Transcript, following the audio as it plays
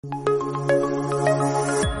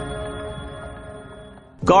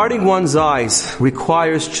Guarding one's eyes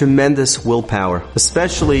requires tremendous willpower,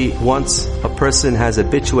 especially once a person has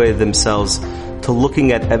habituated themselves to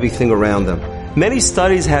looking at everything around them. Many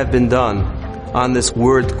studies have been done on this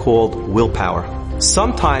word called willpower.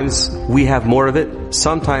 Sometimes we have more of it,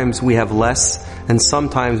 sometimes we have less, and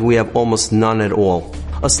sometimes we have almost none at all.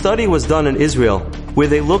 A study was done in Israel where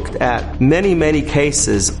they looked at many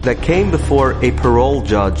cases that came before a parole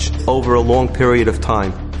judge over a long period of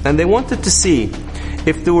time. And they wanted to see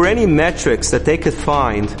if there were any metrics that they could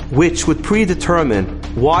find which would predetermine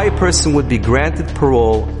why a person would be granted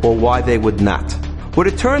parole or why they would not. What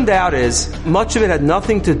it turned out is much of it had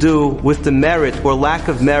nothing to do with the merit or lack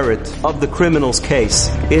of merit of the criminal's case.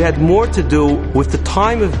 It had more to do with the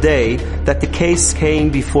time of day that the case came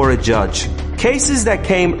before a judge. Cases that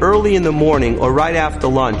came early in the morning or right after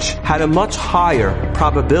lunch had a much higher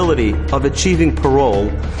probability of achieving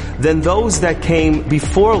parole than those that came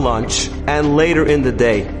before lunch and later in the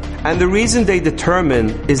day. And the reason they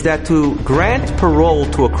determine is that to grant parole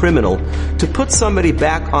to a criminal, to put somebody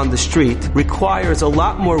back on the street, requires a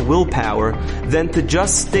lot more willpower than to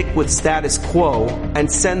just stick with status quo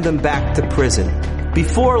and send them back to prison.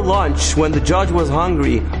 Before lunch, when the judge was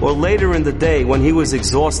hungry, or later in the day when he was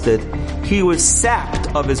exhausted, he was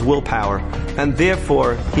sapped of his willpower, and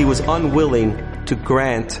therefore he was unwilling to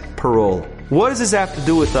grant parole. What does this have to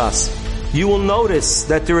do with us? You will notice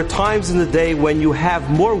that there are times in the day when you have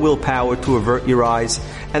more willpower to avert your eyes,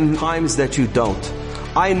 and times that you don't.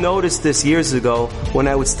 I noticed this years ago when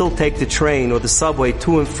I would still take the train or the subway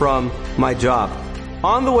to and from my job.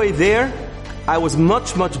 On the way there, I was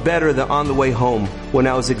much better than on the way home when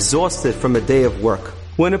I was exhausted from a day of work.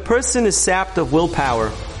 When a person is sapped of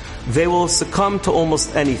willpower, they will succumb to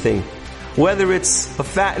almost anything. Whether it's a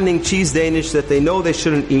fattening cheese Danish that they know they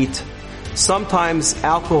shouldn't eat, sometimes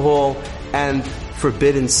alcohol and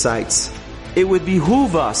forbidden sights. It would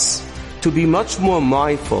behoove us to be much more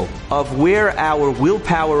mindful of where our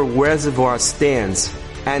willpower reservoir stands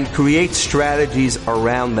and create strategies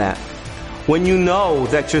around that. When you know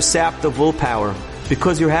that you're sapped of willpower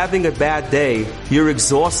because you're having a bad day, you're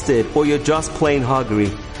exhausted, or you're just plain hungry,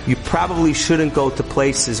 you probably shouldn't go to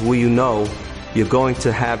places where you know you're going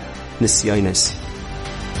to have nisyonis.